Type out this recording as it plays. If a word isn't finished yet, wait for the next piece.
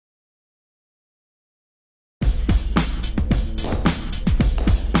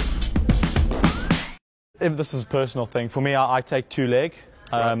if this is a personal thing, for me, I take two leg.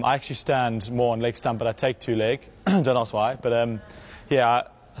 Right. I actually stand more on leg stump, but I take two leg. Don't ask why, but yeah.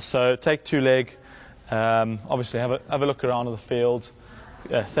 So take two leg. Obviously, have a look around the field.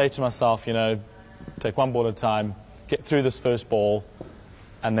 Say to myself, take one ball at a time, get through this first ball,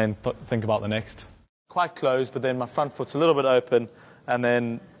 and then think about the next. Quite close, but then my front foot's a little bit open, and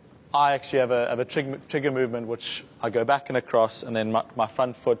then I actually have a trigger movement, which I go back and across, and then my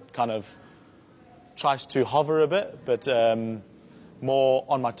front foot kind of tries to hover a bit, but more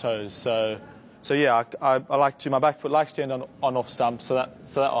on my toes. So yeah, I like to. My back foot likes to end on off stump, so that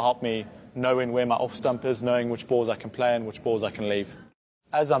will help me knowing where my off stump is, knowing which balls I can play and which balls I can leave.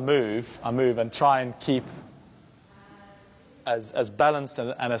 As I move and try and keep as balanced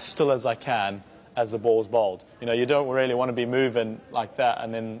and as still as I can as the ball's bowled. You don't really want to be moving like that,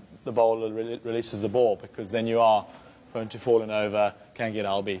 and then the bowler releases the ball, because then you are prone to falling over, can get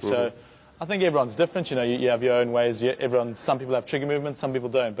LB. Mm-hmm. So I think everyone's different. You have your own ways. Some people have trigger movements, some people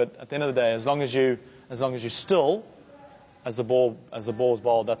don't. But at the end of the day, as long as you're still as the ball's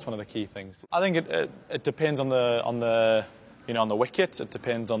bowled, that's one of the key things. I think it depends on the wicket. It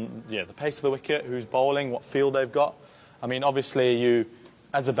depends on the pace of the wicket, who's bowling, what field they've got. I mean, obviously,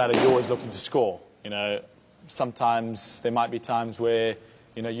 as a batter, you're always looking to score. Sometimes there might be times where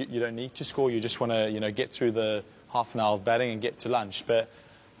you don't need to score. You just want to get through the half an hour of batting and get to lunch. But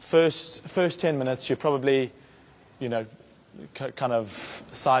first 10 minutes, you're probably kind of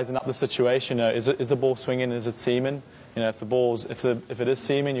sizing up the situation. Is the ball swinging? Is it seaming? If it is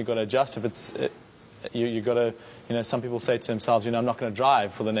seaming, you've got to adjust. If you've got to. Some people say to themselves, I'm not going to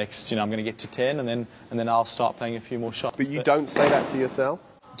drive for the next. I'm going to get to 10, and then I'll start playing a few more shots. But you don't say that to yourself?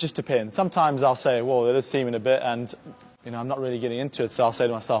 Just depends. Sometimes I'll say, well, it is seaming a bit, and I'm not really getting into it. So I'll say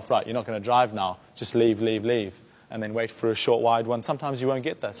to myself, right, you're not going to drive now. Just leave, and then wait for a short wide one. Sometimes you won't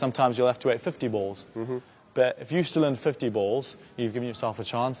get that. Sometimes you'll have to wait 50 balls. Mm-hmm. But if you're still in 50 balls, you've given yourself a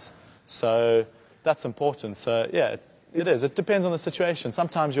chance. So that's important. So yeah. It is. It depends on the situation.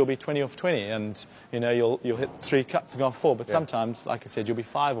 Sometimes you'll be 20 off 20, and you'll hit 3 cuts and go off 4. But sometimes, like I said, you'll be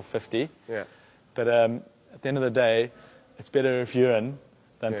 5 or 50. Yeah. But at the end of the day, it's better if you're in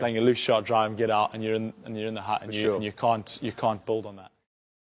than playing a loose shot, drive and get out, and you're in the hut, and you can't build on that.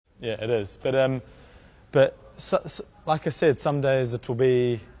 Yeah, it is. But like I said, some days it will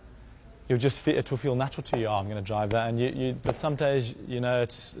be. It will feel natural to you. I'm going to drive that, but some days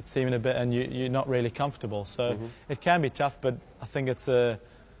it's seeming a bit, and you're not really comfortable. So it can be tough, but I think it's a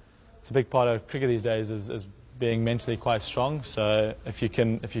big part of cricket these days is being mentally quite strong. So if you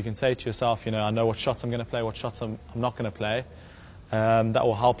can say to yourself, I know what shots I'm going to play, what shots I'm not going to play, that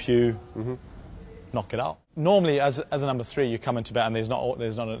will help you knock it out. Normally, as a number 3, you come into bat and there's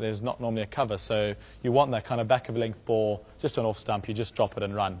not normally a cover, so you want that kind of back of length ball just on off stump. You just drop it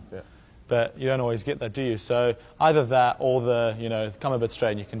and run. Yeah. But you don't always get that, do you? So either that or come a bit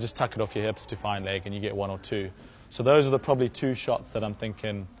straight, and you can just tuck it off your hips to fine leg, and you get 1 or 2. So those are probably 2 shots that I'm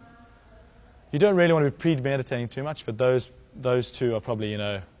thinking. You don't really want to be premeditating too much, but those 2 are probably,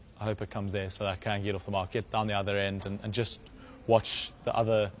 I hope it comes there so that I can get off the mark, get down the other end, and just watch the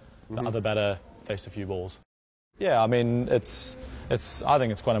other batter face a few balls. Yeah, I mean, I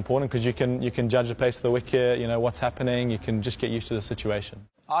think it's quite important, because you can judge the pace of the wicket, what's happening. You can just get used to the situation.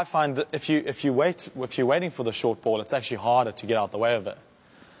 I find that if you're waiting for the short ball, it's actually harder to get out the way of it.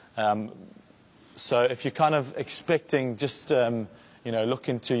 So if you're kind of expecting just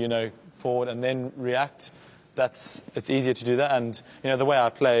looking to forward and then react, it's easier to do that. And the way I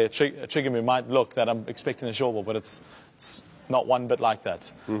play a trigger move might look that I'm expecting a short ball, but it's not one bit like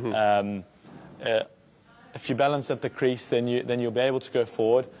that. Mm-hmm. If you balance at the crease, then you'll be able to go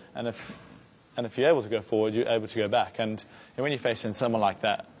forward, and if you're able to go forward, you're able to go back. And when you're facing someone like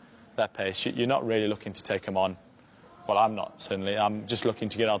that that pace, you're not really looking to take him on. Well, I'm not, certainly. I'm just looking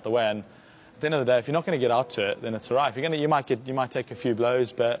to get out the way. And at the end of the day, if you're not going to get out to it, then it's all right. You might take a few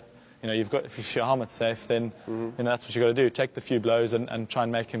blows, but if your helmet's safe, then that's what you've got to do. Take the few blows and try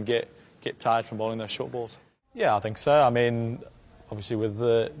and make him get tired from bowling those short balls. Yeah, I think so. I mean, obviously with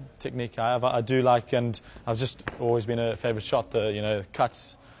the technique I have, I do like, and I've just always been a favourite shot, the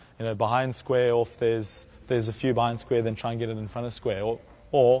cuts, behind square, or if there's a few behind square, then try and get it in front of square,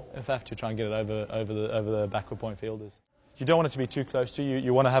 or if I have to, try and get it over the backward point fielders. You don't want it to be too close to you.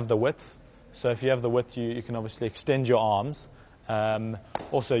 You want to have the width. So if you have the width, you can obviously extend your arms.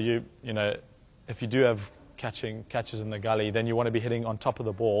 Also, if you do have catches in the gully, then you want to be hitting on top of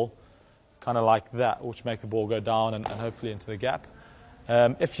the ball, kind of like that, which make the ball go down and hopefully into the gap.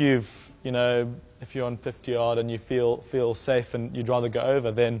 If you're on 50 yard and you feel safe and you'd rather go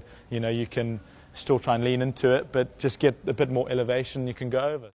over, then you can still try and lean into it, but just get a bit more elevation, you can go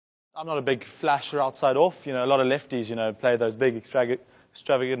over. I'm not a big flasher outside off. A lot of lefties, play those big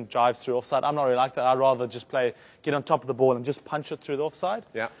extravagant drives through offside. I'm not really like that. I'd rather just get on top of the ball and just punch it through the offside.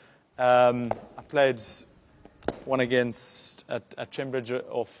 Yeah. I played one against at Trembridge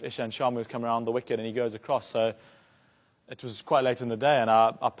off Ishan Sharma, who's come around the wicket and he goes across. So it was quite late in the day and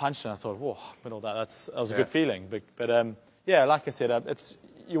I punched and I thought, whoa, middle of that was a good feeling. But yeah, like I said,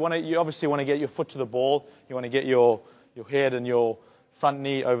 you obviously want to get your foot to the ball. You want to get your head and your front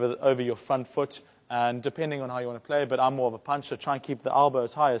knee over your front foot, and depending on how you want to play, but I'm more of a puncher. Try and keep the elbow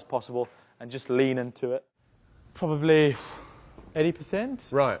as high as possible and just lean into it. Probably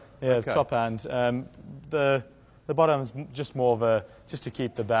 80%. Right. Yeah, okay. top hand. The bottom's just more of just to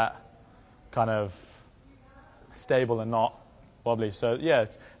keep the bat kind of stable and not wobbly. So yeah,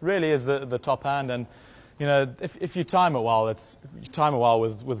 it really is the top hand, and if you time it well,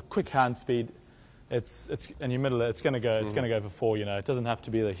 with quick hand speed. And your middle, it's going to go for 4. It doesn't have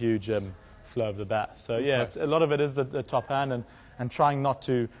to be the huge flow of the bat. So yeah, a lot of it is the top hand and trying not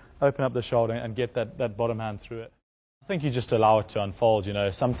to open up the shoulder and get that bottom hand through it. I think you just allow it to unfold.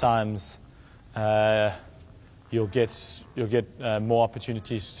 Sometimes you'll get more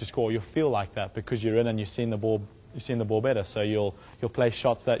opportunities to score. You'll feel like that because you're in and you've seen the ball better. So you'll play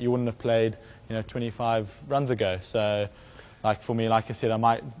shots that you wouldn't have played 25 runs ago. So. Like for me, like I said, I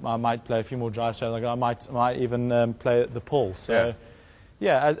might play a few more drive shots. Like I might even play the pull. So,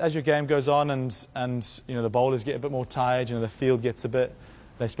 yeah, as your game goes on and the bowlers get a bit more tired, the field gets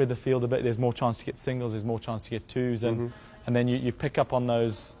they spread the field a bit. There's more chance to get singles. There's more chance to get twos, and then you pick up on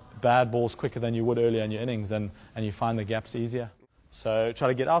those bad balls quicker than you would earlier in your innings, and you find the gaps easier. So try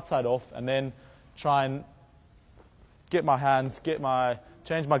to get outside off, and then try and change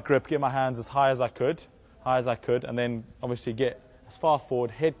my grip, get my hands as high as I could, and then obviously get as far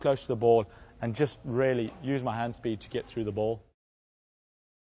forward, head close to the ball, and just really use my hand speed to get through the ball.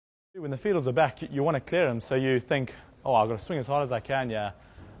 When the fielders are back, you want to clear them, so you think, oh, I've got to swing as hard as I can, yeah.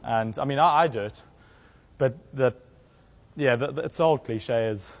 And I mean, I do it, but it's the old cliche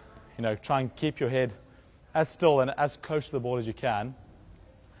is, try and keep your head as still and as close to the ball as you can,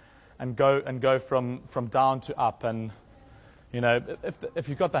 and go from down to up. And if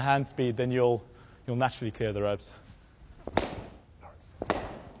you've got the hand speed, then you'll naturally clear the ropes.